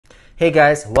Hey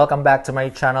guys, welcome back to my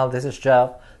channel. This is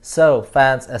Jeff. So,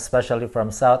 fans, especially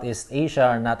from Southeast Asia,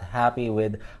 are not happy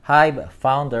with HYBE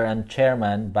founder and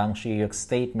chairman Si-Hyuk's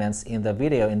statements in the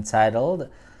video entitled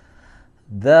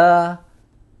 "The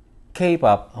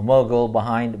K-pop mogul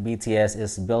behind BTS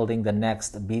is building the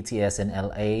next BTS in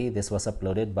LA." This was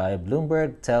uploaded by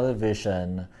Bloomberg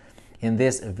Television. In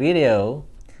this video,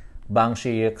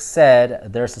 Si-Hyuk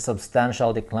said there's a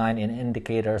substantial decline in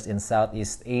indicators in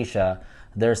Southeast Asia.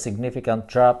 There's significant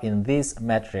drop in these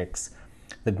metrics.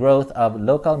 The growth of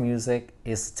local music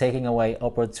is taking away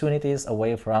opportunities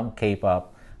away from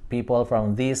K-pop. People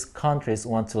from these countries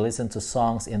want to listen to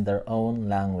songs in their own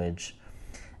language.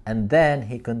 And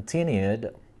then he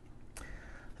continued,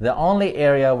 the only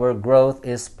area where growth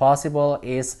is possible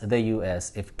is the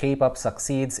US. If K-pop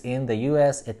succeeds in the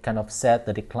US, it can offset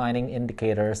the declining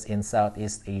indicators in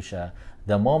Southeast Asia.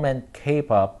 The moment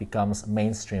K-pop becomes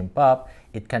mainstream pop,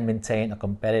 it can maintain a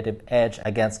competitive edge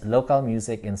against local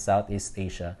music in Southeast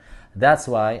Asia. That's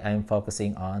why I'm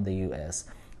focusing on the US.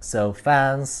 So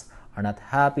fans are not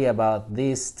happy about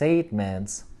these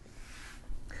statements.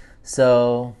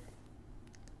 So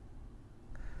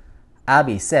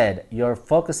Abby said, "You're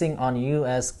focusing on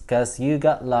US because you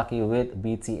got lucky with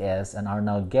BTS and are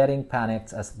now getting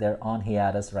panicked as they're on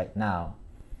hiatus right now."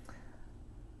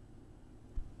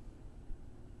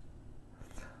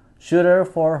 Shooter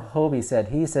for Hobie said,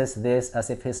 "He says this as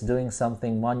if he's doing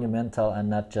something monumental and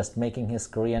not just making his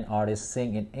Korean artists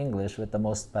sing in English with the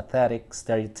most pathetic,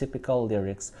 stereotypical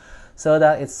lyrics so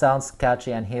that it sounds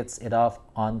catchy and hits it off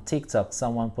on TikTok.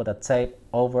 Someone put a tape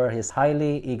over his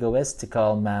highly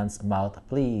egoistical man's mouth,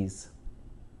 please.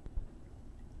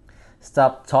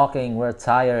 Stop talking, we're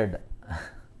tired."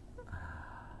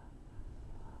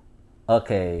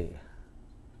 Okay.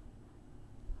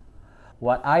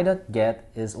 What I don't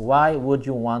get is why would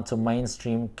you want to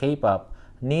mainstream K-pop?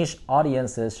 Niche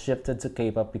audiences shifted to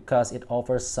K-pop because it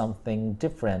offers something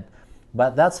different.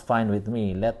 But that's fine with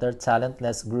me. Let their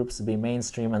talentless groups be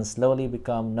mainstream and slowly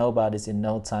become nobodies in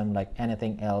no time like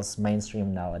anything else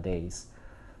mainstream nowadays.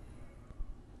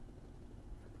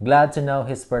 Glad to know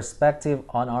his perspective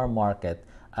on our market.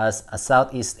 As a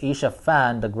Southeast Asia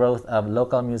fan, the growth of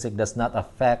local music does not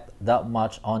affect that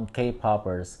much on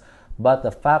K-poppers. But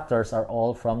the factors are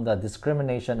all from the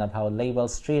discrimination of how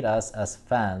labels treat us as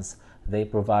fans. They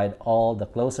provide all the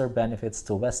closer benefits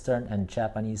to Western and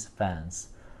Japanese fans.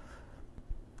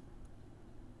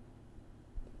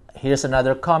 Here's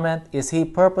another comment. Is he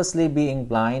purposely being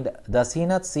blind? Does he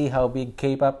not see how big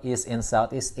K-pop is in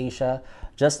Southeast Asia?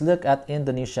 Just look at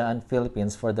Indonesia and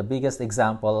Philippines for the biggest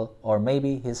example, or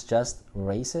maybe he's just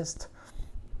racist?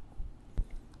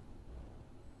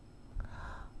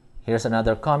 Here's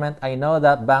another comment. I know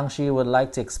that Bangshi would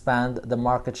like to expand the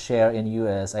market share in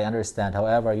US. I understand.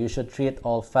 However, you should treat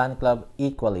all fan club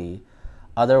equally.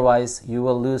 Otherwise, you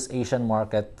will lose Asian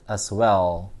market as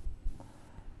well.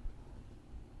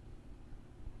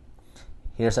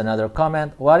 Here's another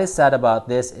comment. What is sad about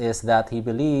this is that he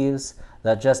believes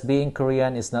that just being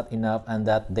Korean is not enough and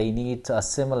that they need to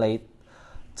assimilate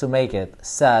to make it.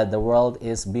 Sad, the world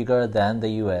is bigger than the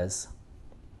US.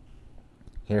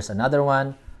 Here's another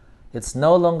one. It's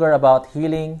no longer about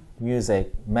healing,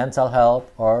 music, mental health,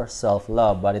 or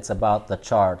self-love, but it's about the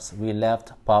charts. We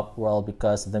left pop world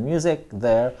because the music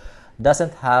there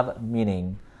doesn't have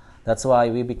meaning. That's why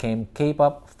we became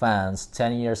K-pop fans.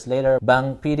 10 years later,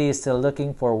 Bang PD is still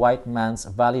looking for white man's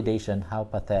validation. How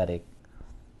pathetic.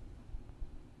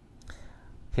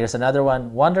 Here's another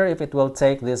one. Wonder if it will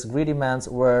take this greedy man's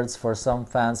words for some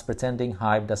fans pretending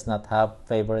HYBE does not have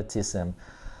favoritism.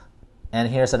 And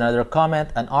here's another comment.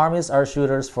 An armies are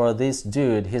shooters for this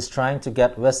dude. He's trying to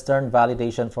get Western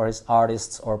validation for his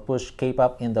artists or push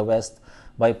K-pop in the West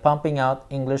by pumping out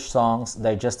English songs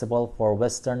digestible for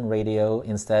Western radio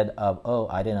instead of, oh,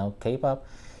 I don't know, K-pop.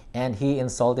 And he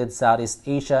insulted Southeast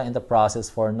Asia in the process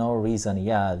for no reason.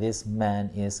 Yeah, this man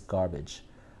is garbage.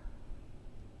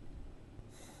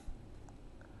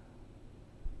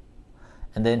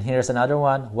 And then here's another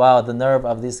one. Wow, the nerve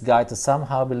of this guy to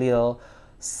somehow belittle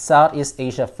Southeast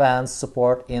Asia fans'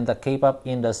 support in the K-pop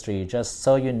industry. Just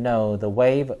so you know, the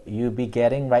wave you be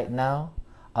getting right now,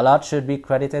 a lot should be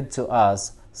credited to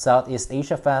us. Southeast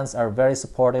Asia fans are very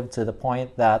supportive to the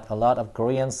point that a lot of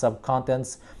Korean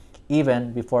subcontents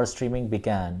even before streaming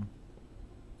began.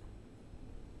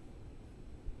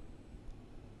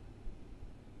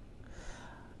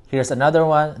 Here's another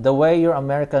one. The way your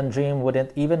American dream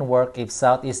wouldn't even work if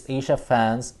Southeast Asia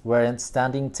fans weren't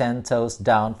standing 10 toes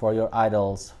down for your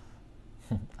idols.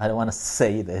 I don't want to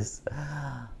say this.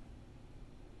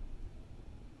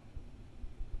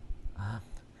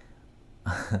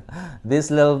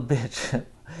 This little bitch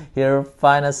here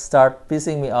finally start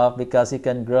pissing me off because you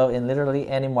can grow in literally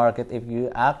any market if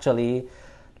you actually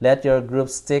let your group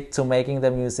stick to making the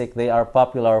music they are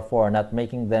popular for, not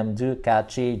making them do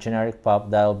catchy generic pop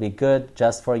that'll be good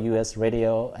just for US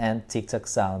radio and TikTok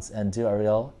sounds and do a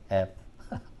real F.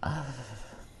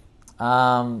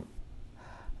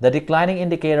 The declining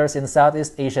indicators in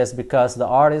Southeast Asia is because the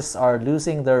artists are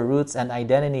losing their roots and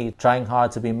identity, trying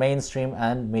hard to be mainstream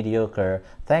and mediocre.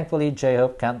 Thankfully,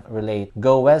 Si-Hyuk can't relate.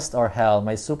 Go west or hell,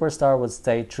 my superstar would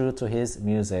stay true to his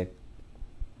music.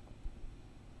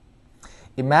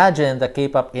 Imagine the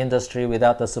K-pop industry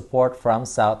without the support from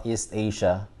Southeast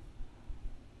Asia.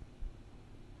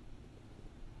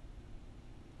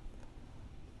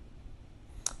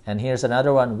 And here's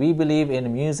another one. We believe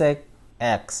in music.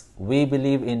 X. We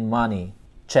believe in money.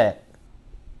 Check.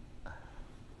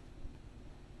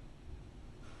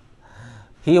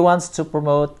 He wants to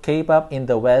promote K-pop in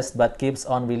the West but keeps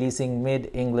on releasing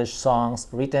mid-English songs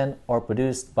written or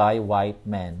produced by white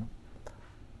men.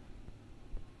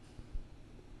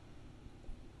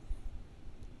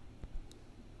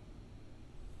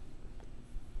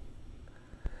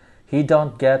 He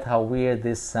don't get how weird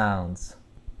this sounds.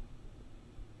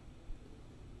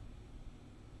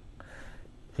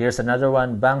 Here's another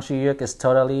one. Bang Si-Hyuk is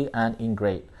totally an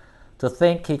ingrate. To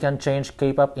think he can change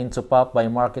K-pop into pop by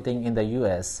marketing in the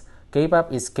US.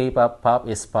 K-pop is K-pop, pop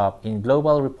is pop. In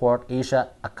Global Report, Asia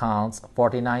accounts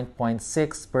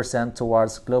 49.6%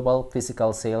 towards global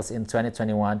physical sales in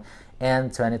 2021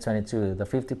 and 2022. The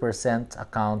 50%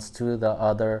 accounts to the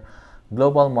other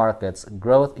global markets.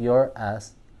 Growth your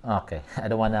ass. Okay, I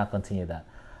don't want to continue that.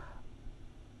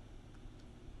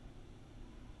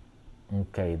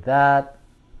 Okay, that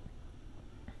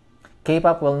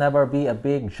K-pop will never be a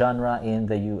big genre in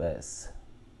the US.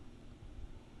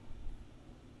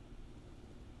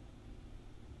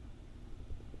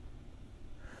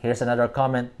 Here's another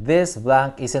comment. This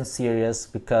blank isn't serious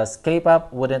because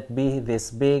K-pop wouldn't be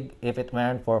this big if it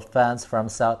weren't for fans from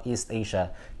Southeast Asia.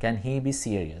 Can he be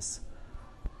serious?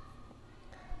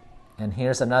 And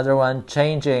here's another one.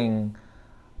 Changing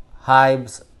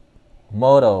Hybe's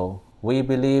motto. We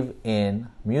believe in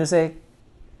music.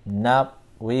 Nope.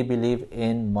 We believe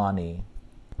in money.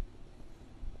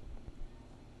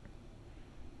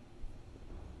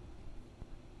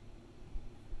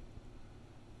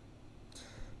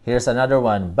 Here's another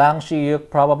one. Bang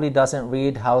Si-Hyuk probably doesn't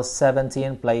read how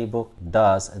 17 Playbook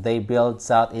does. They build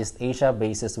Southeast Asia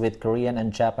bases with Korean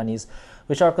and Japanese,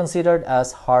 which are considered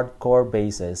as hardcore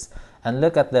bases. And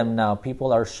look at them now.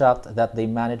 People are shocked that they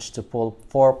managed to pull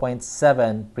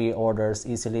 4.7 pre-orders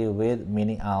easily with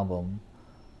mini album.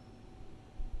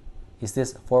 Is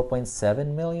this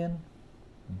 4.7 million?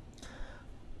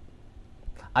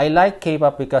 I like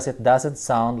K-pop because it doesn't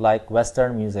sound like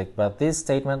Western music, but this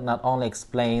statement not only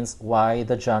explains why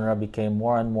the genre became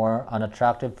more and more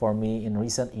unattractive for me in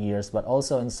recent years, but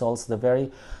also insults the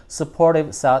very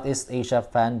supportive Southeast Asia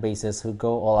fan bases who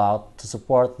go all out to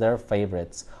support their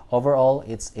favorites. Overall,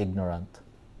 it's ignorant.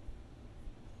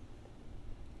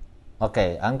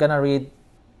 Okay, I'm gonna read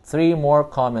 3 more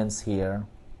comments here.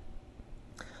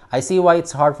 I see why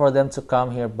it's hard for them to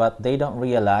come here, but they don't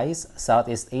realize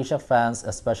Southeast Asia fans,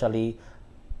 especially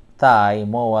Thai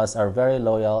MOAs, are very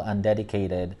loyal and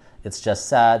dedicated. It's just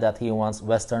sad that he wants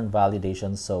Western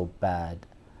validation so bad.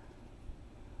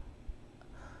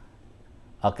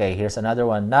 Okay, here's another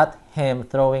one. Not him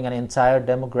throwing an entire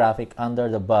demographic under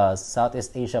the bus.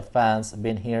 Southeast Asia fans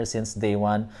been here since day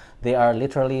one. They are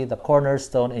literally the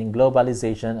cornerstone in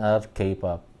globalization of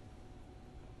K-pop.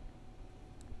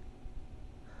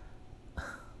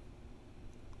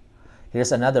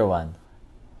 Here's another one.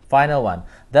 Final one.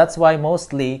 That's why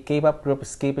mostly K-pop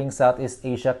groups keeping Southeast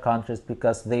Asia countries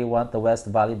because they want the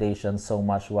West validation so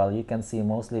much, while you can see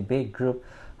mostly big group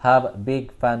have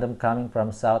big fandom coming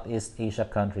from Southeast Asia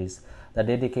countries, the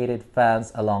dedicated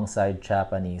fans alongside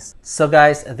Japanese. So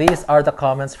guys, these are the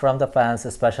comments from the fans,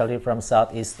 especially from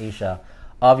Southeast Asia.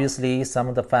 Obviously, some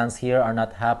of the fans here are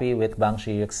not happy with Bang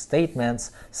Si-Hyuk's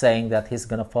statements, saying that he's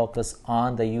gonna focus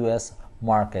on the US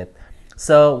market.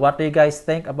 So what do you guys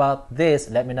think about this?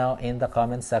 Let me know in the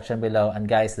comment section below. And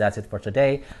guys, that's it for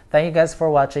today. Thank you guys for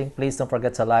watching. Please don't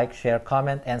forget to like, share,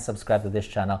 comment, and subscribe to this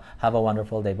channel. Have a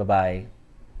wonderful day. Bye-bye.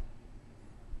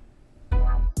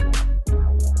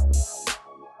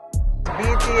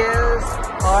 BTS,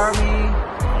 ARMY,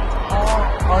 all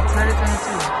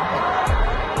 2022.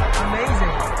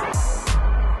 Amazing.